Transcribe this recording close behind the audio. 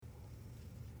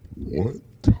What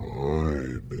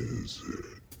time is it?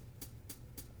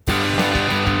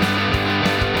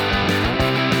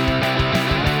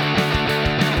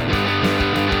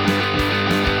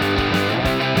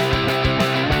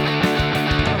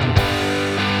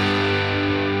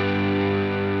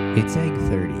 It's Egg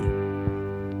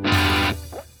 30.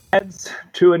 Heads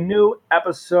to a new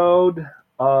episode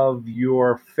of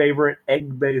your favorite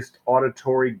egg-based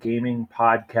auditory gaming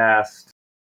podcast.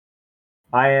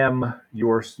 I am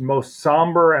your most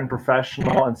somber and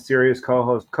professional and serious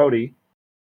co-host, Cody.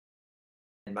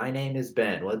 And my name is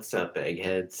Ben. What's up,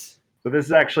 eggheads? So this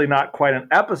is actually not quite an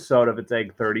episode of It's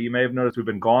Egg 30. You may have noticed we've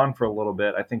been gone for a little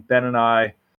bit. I think Ben and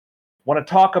I want to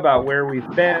talk about where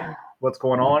we've been, what's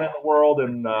going on in the world,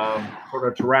 and sort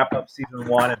of to wrap up season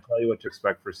 1 and tell you what to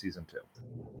expect for season 2.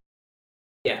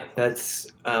 Yeah, that's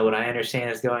what I understand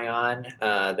is going on.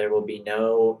 There will be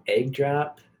no egg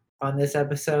drop on this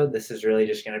episode. This is really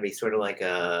just going to be sort of like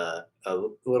a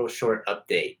little short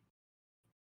update.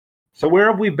 So where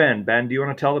have we been, Ben? Do you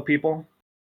want to tell the people?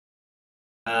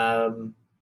 No,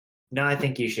 I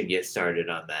think you should get started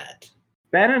on that.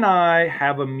 Ben and I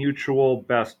have a mutual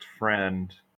best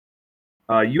friend.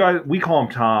 You guys, we call him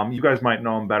Tom. You guys might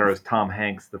know him better as Tom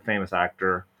Hanks, the famous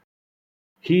actor.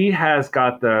 He has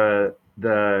got the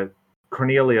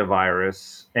Cornelia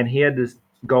virus, and he had to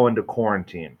go into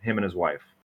quarantine, him and his wife.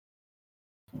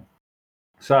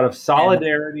 So out of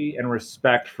solidarity and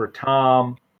respect for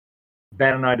Tom,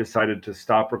 Ben and I decided to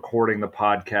stop recording the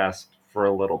podcast for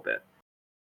a little bit.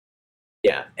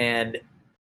 Yeah, and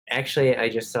actually, I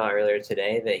just saw earlier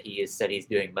today that he has said he's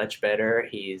doing much better.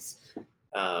 He's,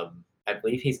 I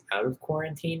believe he's out of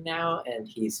quarantine now, and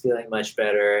he's feeling much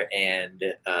better, and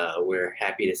we're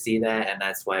happy to see that, and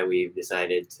that's why we've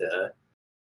decided to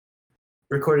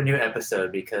record a new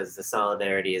episode, because the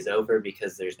solidarity is over,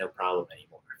 because there's no problem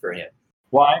anymore for him.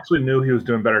 Well, I actually knew he was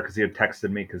doing better because he had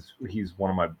texted me, because he's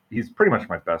pretty much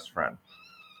my best friend.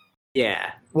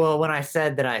 Yeah. Well, when I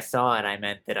said that I saw it, I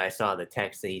meant that I saw the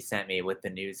text that he sent me with the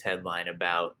news headline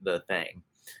about the thing.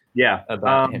 Yeah.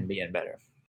 About him being better.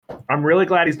 I'm really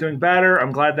glad he's doing better.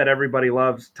 I'm glad that everybody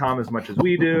loves Tom as much as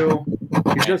we do.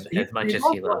 As much as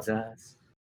he loves us.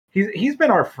 He's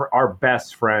been our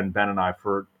best friend, Ben and I,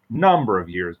 for a number of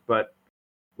years, but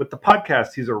with the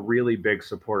podcast, he's a really big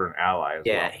supporter and ally as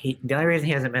well. Yeah, the only reason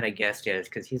he hasn't been a guest yet is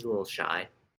because he's a little shy.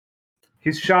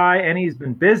 He's shy, and he's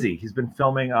been busy. He's been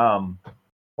filming,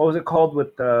 what was it called,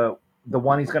 with the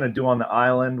one he's going to do on the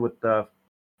island with the,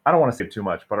 I don't want to say too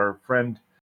much, but our friend,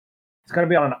 he's going to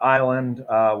be on an island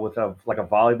with a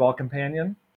volleyball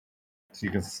companion. So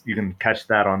you can catch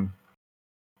that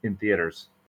in theaters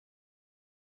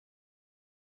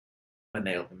when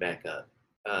they open back up.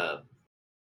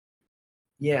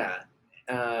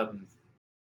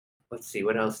 Let's see,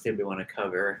 what else did we want to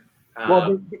cover?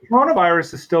 Well, the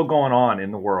coronavirus is still going on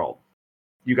in the world,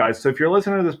 you guys. So if you're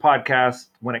listening to this podcast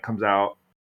when it comes out,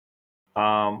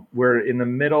 we're in the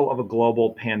middle of a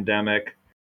global pandemic,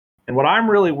 and what I'm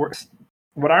really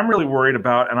worried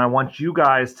about, and I want you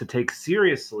guys to take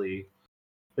seriously,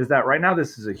 is that right now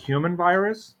this is a human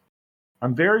virus.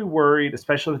 I'm very worried,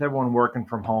 especially with everyone working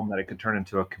from home, that it could turn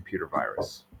into a computer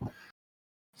virus.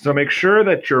 So make sure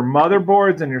that your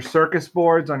motherboards and your circuit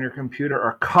boards on your computer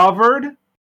are covered.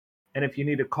 And if you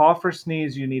need to cough or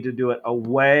sneeze, you need to do it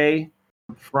away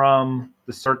from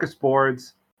the circuit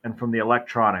boards and from the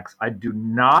electronics. I do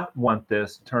not want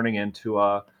this turning into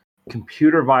a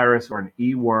computer virus or an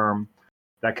e-worm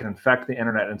that can infect the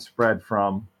internet and spread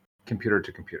from computer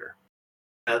to computer.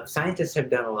 Scientists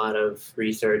have done a lot of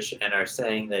research and are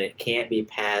saying that it can't be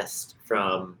passed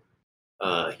from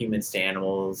humans to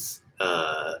animals.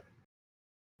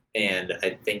 And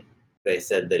I think they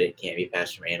said that it can't be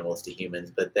passed from animals to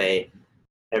humans, but they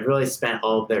have really spent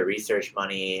all of their research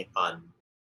money on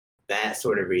that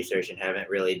sort of research and haven't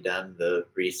really done the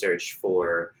research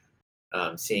for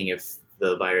seeing if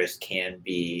the virus can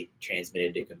be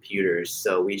transmitted to computers.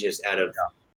 So we just out of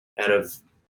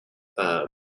an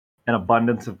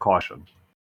abundance of caution,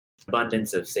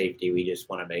 abundance of safety, we just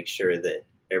want to make sure that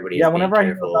everybody is being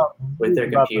careful with their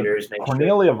computers. The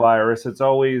Cornelia virus, it's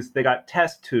always, they got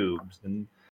test tubes and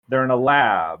they're in a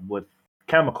lab with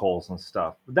chemicals and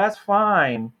stuff. But that's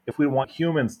fine if we want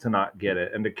humans to not get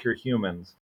it and to cure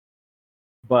humans.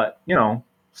 But,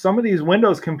 some of these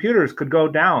Windows computers could go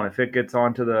down if it gets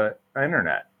onto the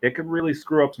internet. It could really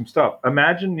screw up some stuff.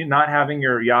 Imagine not having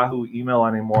your Yahoo email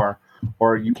anymore,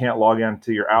 or you can't log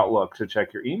into your Outlook to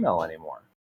check your email anymore.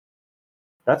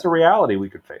 That's a reality we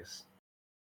could face.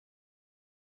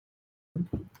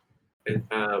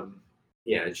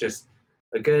 It's just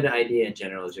a good idea in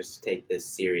general is just to take this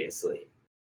seriously.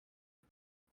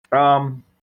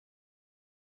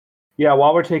 Yeah,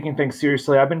 while we're taking things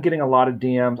seriously, I've been getting a lot of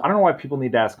DMs. I don't know why people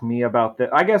need to ask me about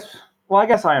that. I guess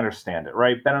I understand it,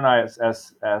 right? Ben and I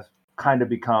as kind of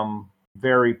become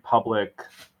very public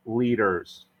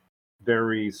leaders,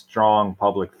 very strong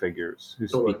public figures who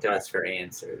People speak. look to us for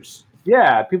answers.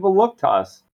 Yeah, people look to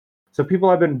us. So people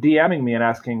have been DMing me and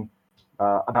asking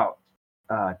about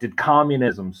did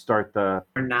communism start the?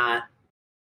 We're not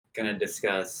going to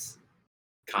discuss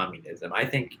communism. I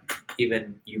think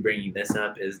even you bringing this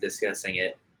up is discussing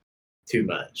it too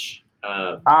much.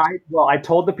 I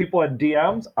told the people in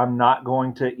DMs I'm not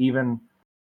going to even.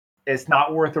 It's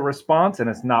not worth a response, and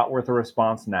it's not worth a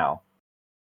response now.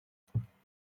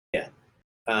 Yeah.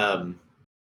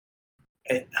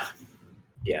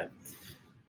 Yeah.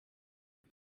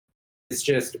 It's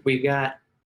just we've got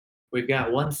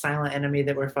one silent enemy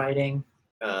that we're fighting,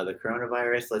 the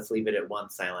coronavirus. Let's leave it at one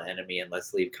silent enemy, and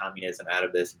let's leave communism out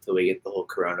of this until we get the whole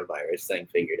coronavirus thing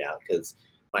figured out, because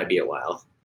it might be a while.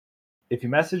 If you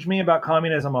message me about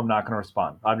communism, I'm not going to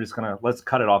respond. I'm just let's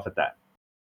cut it off at that.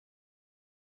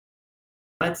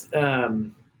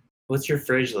 What's your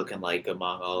fridge looking like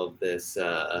among all of this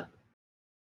to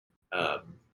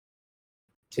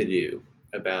do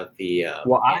about the?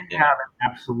 Well, I have an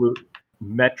absolute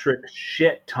metric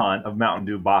shit ton of Mountain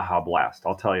Dew Baja Blast.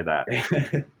 I'll tell you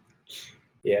that.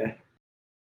 Yeah.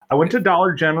 I went to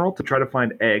Dollar General to try to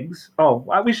find eggs. Oh,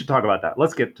 we should talk about that.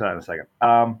 Let's get to that in a second.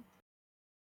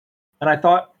 And I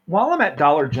thought, while I'm at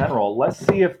Dollar General, let's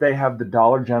see if they have the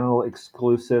Dollar General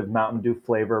exclusive Mountain Dew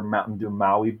flavor Mountain Dew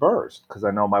Maui Burst, because I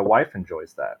know my wife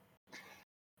enjoys that.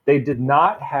 They did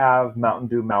not have Mountain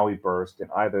Dew Maui Burst in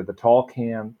either the tall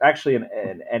can, actually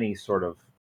in any sort of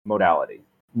modality.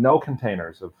 No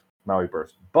containers of Maui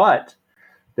Burst. But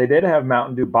they did have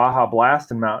Mountain Dew Baja Blast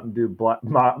and Mountain Dew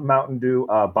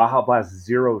Baja Blast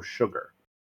Zero Sugar.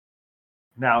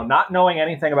 Now, not knowing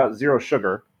anything about zero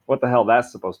sugar, what the hell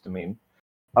that's supposed to mean,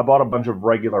 I bought a bunch of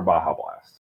regular Baja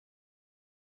Blast.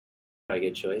 A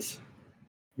good choice.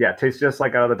 Yeah, it tastes just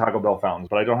like out of the Taco Bell fountains,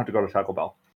 but I don't have to go to Taco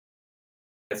Bell.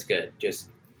 That's good. Just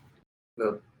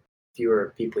the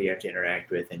fewer people you have to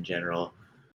interact with in general,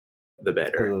 the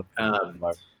better.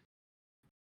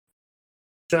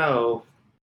 So,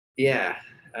 yeah,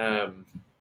 I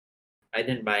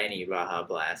didn't buy any Baja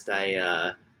Blast.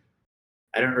 I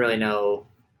don't really know.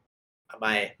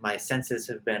 My senses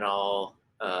have been all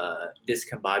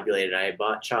discombobulated. I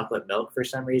bought chocolate milk for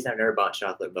some reason. I've never bought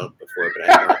chocolate milk before, but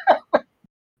I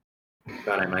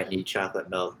thought I might need chocolate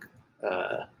milk.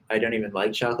 I don't even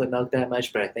like chocolate milk that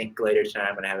much, but I think later tonight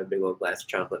I'm going to have a big old glass of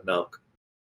chocolate milk.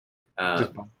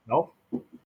 Just by itself?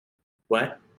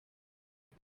 What?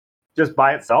 Just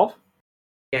by itself?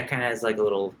 Yeah, kind of as like a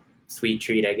little sweet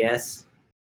treat, I guess.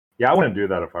 Yeah, I wouldn't do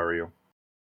that if I were you.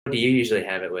 What do you usually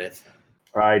have it with?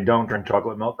 I don't drink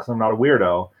chocolate milk because I'm not a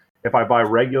weirdo. If I buy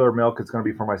regular milk, it's going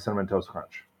to be for my Cinnamon Toast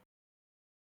Crunch.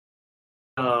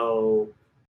 Oh,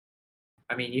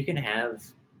 I mean, you can have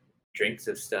drinks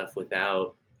of stuff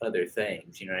without other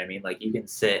things. You know what I mean? Like you can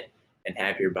sit and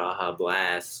have your Baja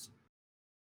Blast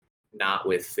not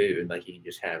with food. Like you can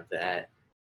just have that.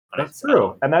 That's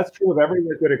true. And that's true of every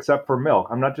liquid except for milk.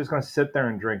 I'm not just going to sit there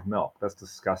and drink milk. That's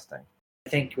disgusting. I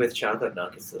think with chocolate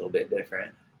milk, it's a little bit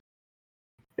different.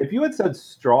 If you had said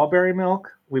strawberry milk,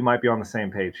 we might be on the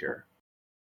same page here.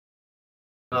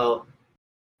 Well,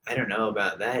 I don't know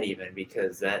about that even,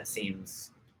 because that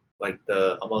seems like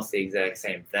almost the exact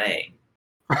same thing.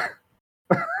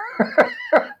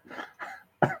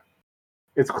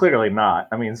 It's clearly not.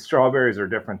 I mean, strawberries are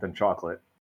different than chocolate.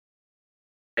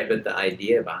 Right, but the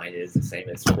idea behind it is the same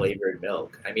as flavored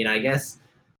milk. I mean, I guess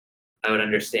I would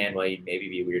understand why you'd maybe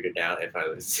be weirded out if I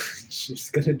was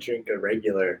just going to drink a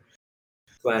regular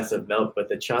glass of milk, but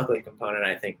the chocolate component,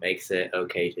 I think, makes it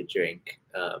okay to drink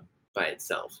by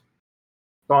itself.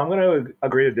 So I'm going to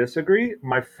agree to disagree.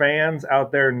 My fans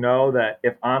out there know that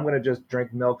if I'm going to just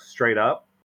drink milk straight up,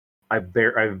 I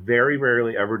very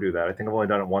rarely ever do that. I think I've only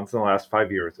done it once in the last 5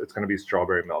 years. It's going to be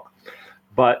strawberry milk.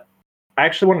 But I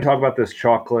actually want to talk about this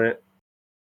chocolate.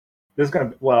 This is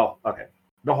going to, okay.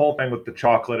 The whole thing with the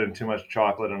chocolate and too much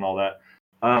chocolate and all that.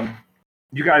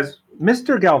 You guys,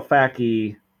 Mr.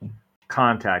 Galfacki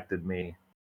contacted me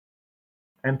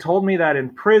and told me that in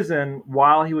prison,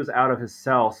 while he was out of his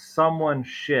cell, someone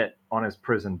shit on his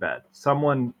prison bed.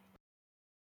 Someone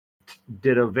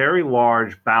did a very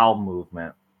large bowel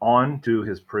movement onto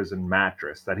his prison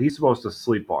mattress that he's supposed to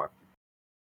sleep on.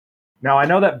 Now, I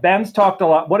know that Ben's talked a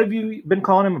lot. What have you been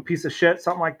calling him, a piece of shit,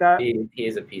 something like that? He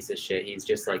is a piece of shit. He's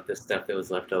just like the stuff that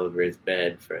was left over his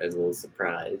bed as a little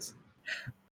surprise.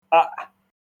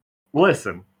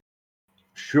 Listen,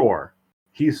 sure,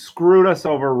 he screwed us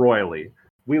over royally.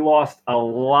 We lost a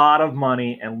lot of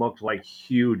money and looked like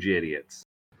huge idiots.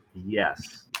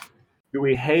 Yes. Do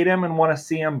we hate him and want to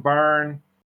see him burn?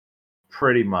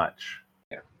 Pretty much.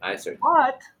 Yeah, I certainly.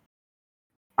 But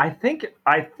I think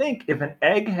if an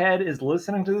egghead is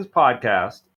listening to this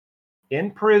podcast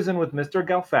in prison with Mr.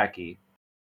 Galfacki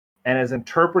and has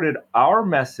interpreted our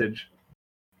message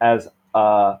as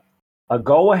a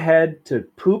go ahead to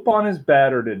poop on his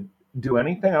bed or to do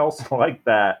anything else like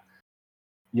that,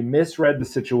 you misread the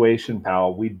situation,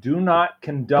 pal. We do not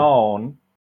condone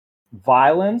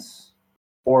violence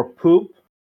or poop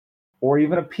or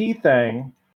even a pee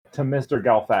thing to Mr.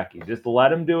 Galfacki. Just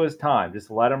let him do his time. Just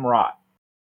let him rot.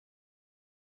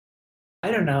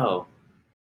 I don't know.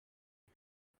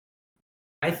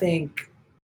 I think,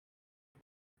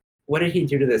 what did he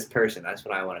do to this person? That's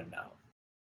what I want to know.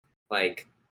 Like,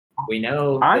 we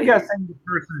know. I'm guessing the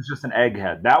person is just an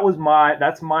egghead.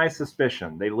 That's my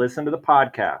suspicion. They listen to the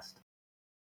podcast.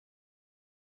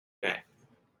 Okay.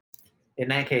 In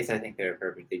that case, I think they're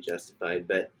perfectly justified,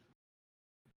 but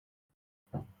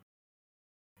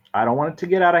I don't want it to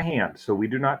get out of hand, so we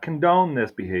do not condone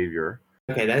this behavior.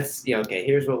 okay, okay.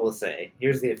 Here's what we'll say.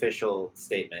 Here's the official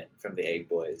statement from the Egg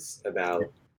Boys about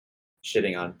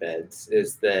shitting on beds: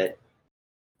 is that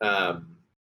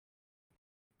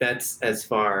that's as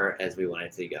far as we want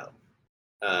it to go.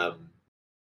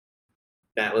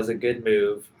 That was a good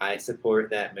move. I support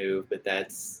that move, but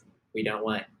we don't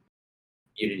want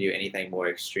you to do anything more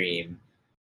extreme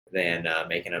than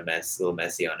making a little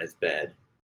messy on his bed.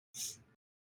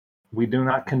 We do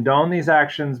not condone these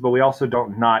actions, but we also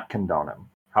don't not condone them.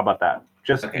 How about that?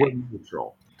 Just Okay. We're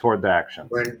neutral toward the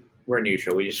actions. We're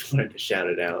neutral. We just wanted to shout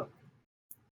it out.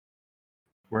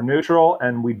 We're neutral,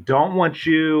 and we don't want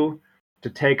you to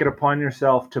take it upon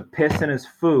yourself to piss in his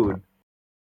food.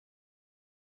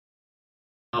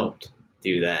 Don't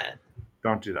do that.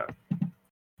 Don't do that.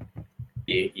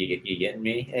 You getting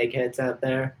me, eggheads out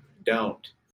there?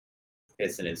 Don't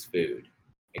piss in his food.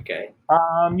 Okay.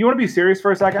 You want to be serious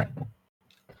for a second?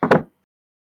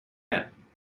 Yeah.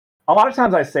 A lot of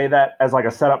times I say that as like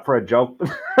a setup for a joke.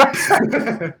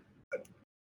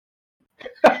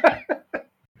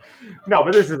 No,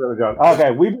 but this is a joke.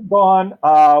 Okay, we've been gone.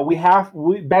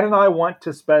 Ben and I want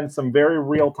to spend some very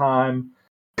real time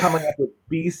coming up with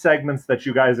B segments that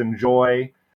you guys enjoy,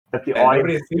 that the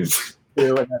audience seems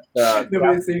do, and that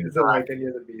nobody seems to like any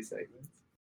of the B segments.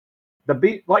 the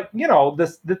B, like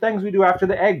the things we do after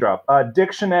the egg drop.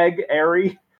 Diction egg,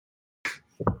 airy.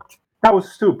 That was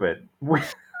stupid. Well,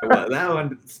 that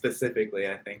one specifically,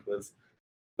 I think, was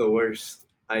the worst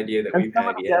idea that we've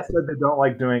had yet. Said they don't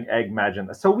like doing egg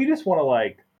magic, so we just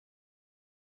want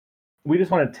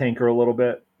to tinker a little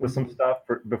bit with some stuff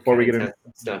before we get into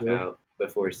stuff out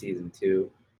before season 2.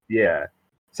 Yeah,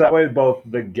 so that way both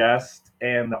the guest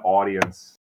and the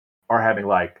audience are having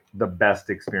like the best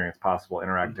experience possible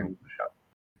interacting with the show.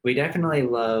 We definitely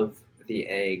love the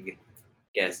egg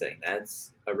guessing.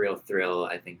 That's a real thrill,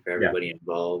 I think, for everybody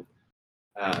involved.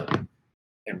 And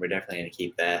we're definitely going to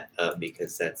keep that up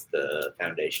because that's the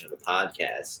foundation of the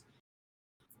podcast.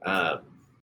 I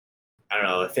don't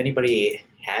know if anybody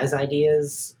has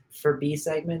ideas for B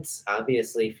segments.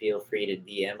 Obviously, feel free to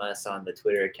DM us on the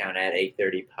Twitter account at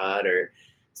 830pod or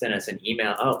send us an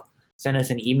email. Send us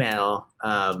an email,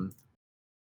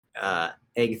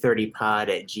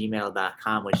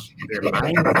 egg30pod@gmail.com, which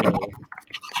reminds me,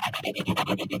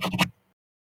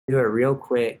 do a real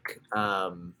quick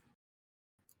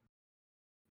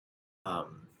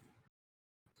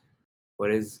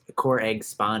what is core egg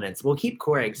spondents? We'll keep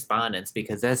core egg spondents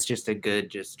because that's just a good,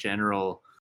 just general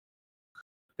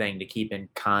thing to keep in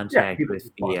contact with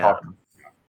the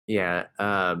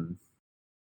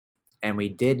and we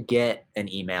did get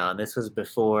an email, and this was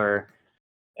before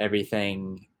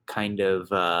everything kind of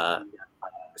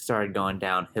started going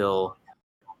downhill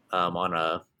on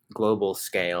a global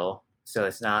scale. So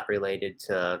it's not related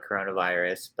to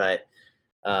coronavirus, but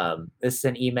this is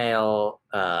an email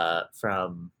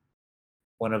from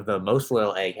one of the most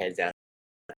loyal eggheads out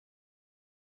there.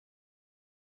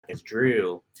 It's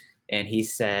Drew, and he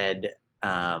said,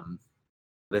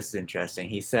 this is interesting.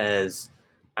 He says,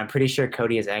 I'm pretty sure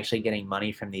Cody is actually getting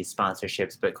money from these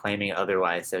sponsorships, but claiming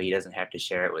otherwise so he doesn't have to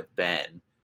share it with Ben.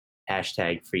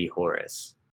 #free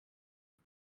Horace.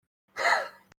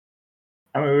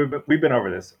 I mean, we've been over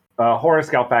this. Horace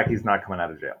Galfacki's not coming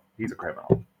out of jail. He's a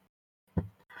criminal.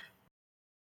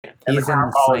 He's in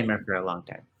the slammer for a long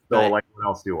time. So, like, what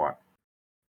else do you want?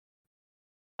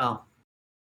 Oh.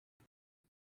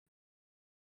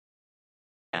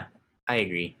 Yeah, I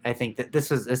agree. I think that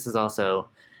this is also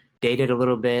dated a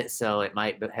little bit, so it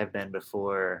might have been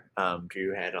before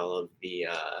Drew had all of the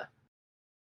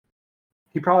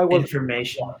He probably was.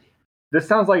 information. This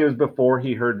sounds like it was before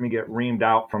he heard me get reamed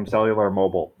out from Cellular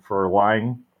Mobile for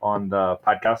lying on the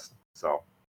podcast. So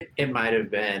It might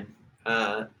have been.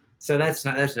 So that's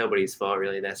nobody's fault,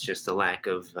 really. That's just a lack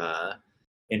of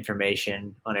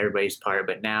information on everybody's part.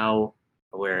 But now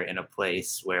we're in a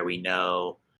place where we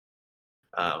know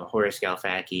Horace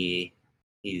Galfacki.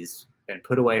 He's been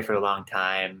put away for a long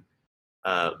time.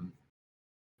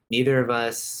 Neither of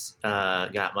us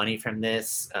got money from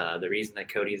this. The reason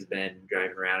that Cody's been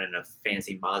driving around in a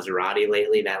fancy Maserati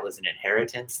lately, that was an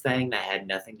inheritance thing that had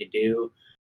nothing to do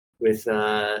with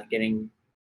getting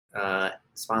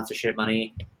sponsorship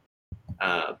money.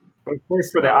 of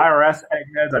course, for the IRS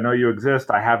eggheads, I know you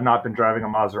exist. I have not been driving a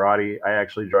Maserati. I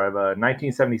actually drive a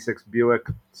 1976 Buick.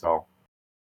 So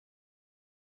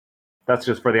that's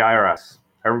just for the IRS.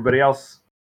 Everybody else,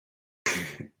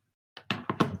 it's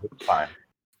fine.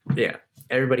 Yeah,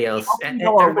 everybody else. And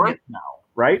everybody now,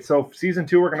 right? So season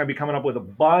 2, we're going to be coming up with a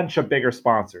bunch of bigger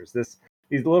sponsors.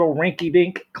 These little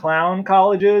rinky-dink clown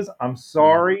colleges. I'm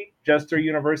sorry, Jester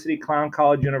University, Clown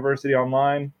College University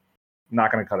Online,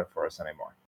 not going to cut it for us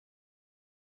anymore.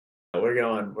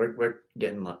 We're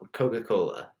getting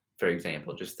Coca-Cola, for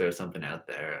example. Just throw something out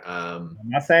there. I'm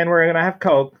not saying we're going to have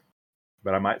Coke,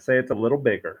 but I might say it's a little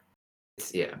bigger.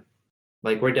 Yeah,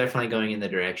 like we're definitely going in the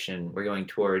direction. We're going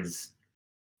towards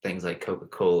things like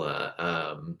Coca-Cola.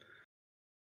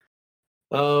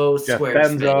 Jeff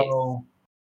Squarespace. Benzo,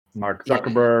 Mark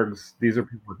Zuckerberg's. These are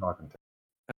people we're talking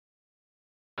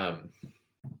to.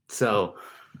 So,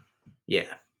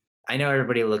 yeah, I know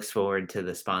everybody looks forward to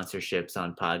the sponsorships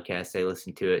on podcasts. They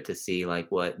listen to it to see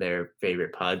like what their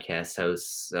favorite podcast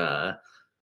hosts,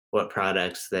 what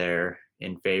products they're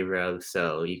in favor of.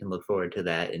 So you can look forward to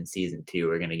that in season 2.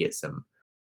 We're going to get some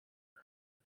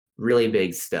really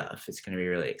big stuff. It's going to be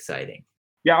really exciting.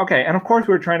 Yeah, okay. And of course,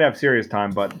 we're trying to have serious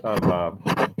time, but,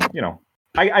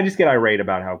 I just get irate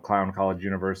about how Clown College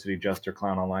University, Jester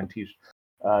Clown Online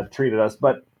treated us.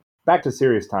 But back to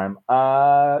serious time.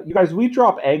 You guys, we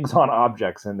drop eggs on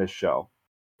objects in this show.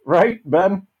 Right,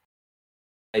 Ben?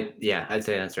 I'd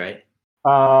say that's right.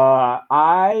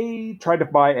 I tried to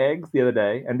buy eggs the other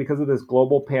day, and because of this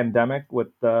global pandemic with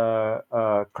the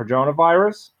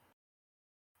coronavirus,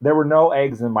 there were no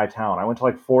eggs in my town. I went to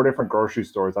like 4 different grocery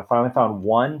stores. I finally found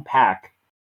one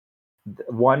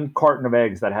carton of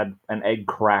eggs that had an egg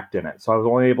cracked in it. So I was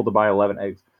only able to buy 11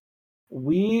 eggs.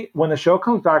 When the show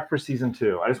comes back for season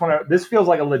 2, this feels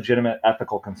like a legitimate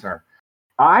ethical concern.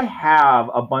 I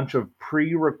have a bunch of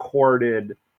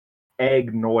pre-recorded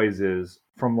egg noises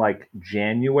from like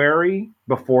January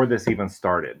before this even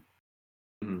started.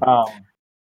 Mm-hmm.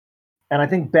 And I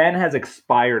think Ben has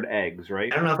expired eggs,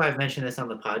 right? I don't know if I've mentioned this on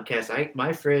the podcast.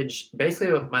 My fridge,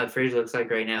 basically what my fridge looks like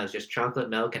right now is just chocolate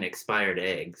milk and expired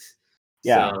eggs.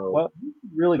 Yeah. So, well, you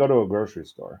should really go to a grocery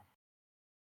store.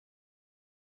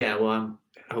 Yeah, well, I'm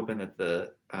hoping that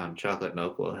the chocolate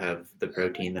milk will have the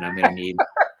protein that I'm going to need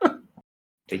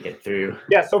to get through.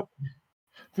 Yeah, so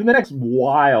for the next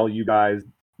while, you guys,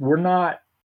 we're not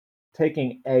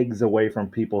taking eggs away from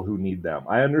people who need them.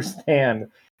 I understand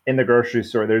in the grocery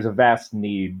store there's a vast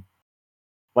need,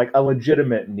 like a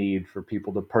legitimate need for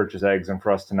people to purchase eggs and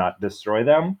for us to not destroy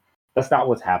them. That's not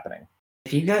what's happening.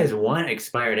 If you guys want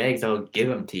expired eggs, I'll give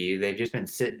them to you. They've just been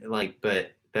sitting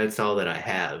but that's all that I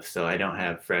have. So I don't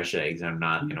have fresh eggs. I'm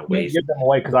not going to waste. Give them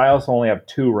away because I also only have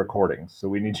 2 recordings, so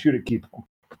we need you to keep them.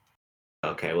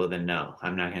 Okay, well then no,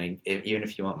 I'm not going to. Even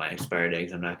if you want my expired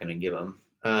eggs, I'm not going to give them.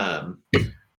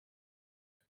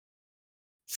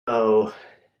 So,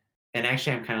 and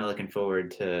actually, I'm kind of looking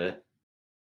forward to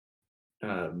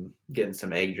getting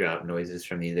some egg drop noises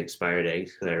from these expired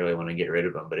eggs because I really want to get rid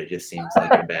of them, but it just seems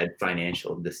like a bad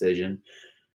financial decision.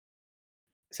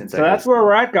 So that's where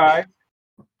we're at, guys.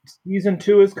 Season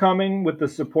 2 is coming with the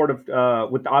support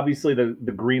of, with obviously the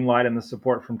green light and the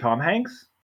support from Tom Hanks,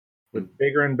 with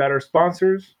bigger and better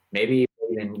sponsors. Maybe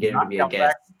we'll even get him to be a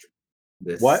guest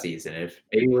this season.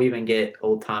 Maybe we'll even get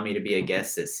old Tommy to be a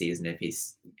guest this season if he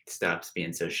stops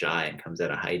being so shy and comes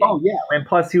out of hiding. Oh yeah, and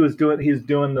plus he's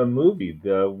doing the movie,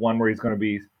 the one where he's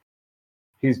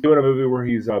doing a movie where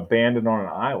he's abandoned on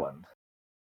an island.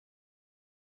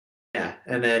 Yeah,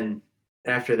 and then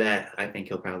after that, I think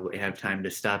he'll probably have time to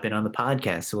stop in on the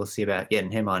podcast. So we'll see about getting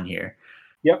him on here.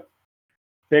 Yep.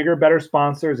 Bigger, better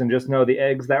sponsors, and just know the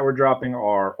eggs that we're dropping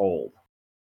are old.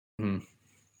 Mm.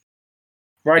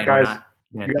 Right, and guys?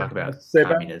 We're going to talk about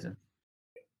communism.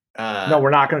 No, we're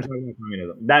not going to talk about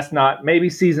communism. That's not, maybe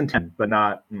season 10, but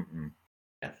not.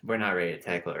 Yeah, we're not ready to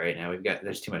tackle it right now.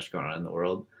 There's too much going on in the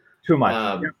world. Too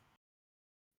much. Yep.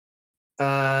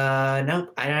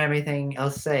 Nope. I don't have anything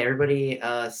else to say. Everybody,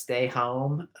 stay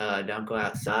home. Don't go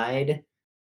outside.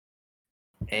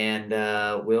 And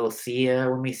we'll see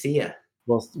you when we see you.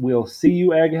 We'll see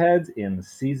you, eggheads, in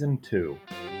season 2.